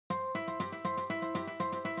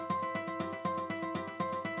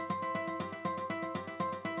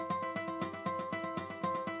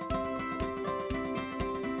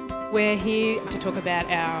We're here to talk about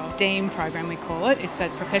our STEAM program, we call it. It's a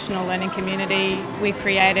professional learning community we've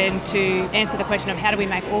created to answer the question of how do we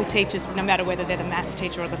make all teachers, no matter whether they're the maths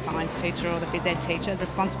teacher or the science teacher or the phys ed teacher,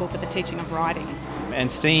 responsible for the teaching of writing. And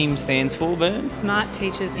STEAM stands for, Bern? Smart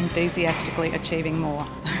teachers enthusiastically achieving more.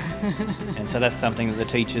 And so that's something that the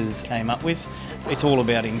teachers came up with. It's all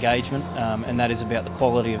about engagement, and that is about the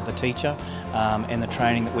quality of the teacher and the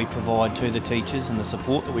training that we provide to the teachers and the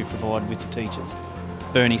support that we provide with the teachers.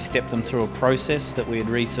 Bernie stepped them through a process that we had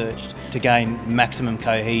researched to gain maximum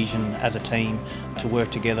cohesion as a team to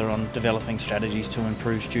work together on developing strategies to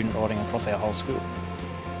improve student writing across our whole school.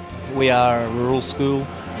 We are a rural school.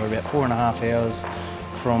 We're about 4.5 hours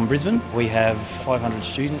from Brisbane. We have 500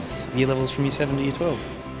 students, year levels from year 7 to year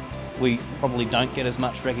 12. We probably don't get as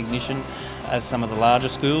much recognition as some of the larger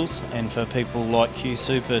schools, and for people like Q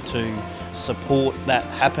Super to support that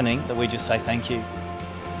happening, that we just say thank you.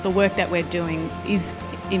 The work that we're doing is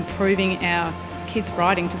improving our kids'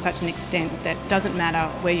 writing to such an extent that it doesn't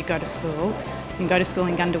matter where you go to school. You can go to school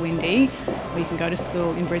in Goondiwindi or you can go to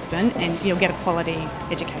school in Brisbane and you'll get a quality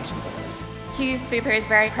education. Q Super is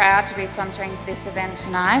very proud to be sponsoring this event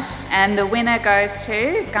tonight, and the winner goes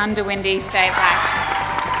to Goondiwindi State High School.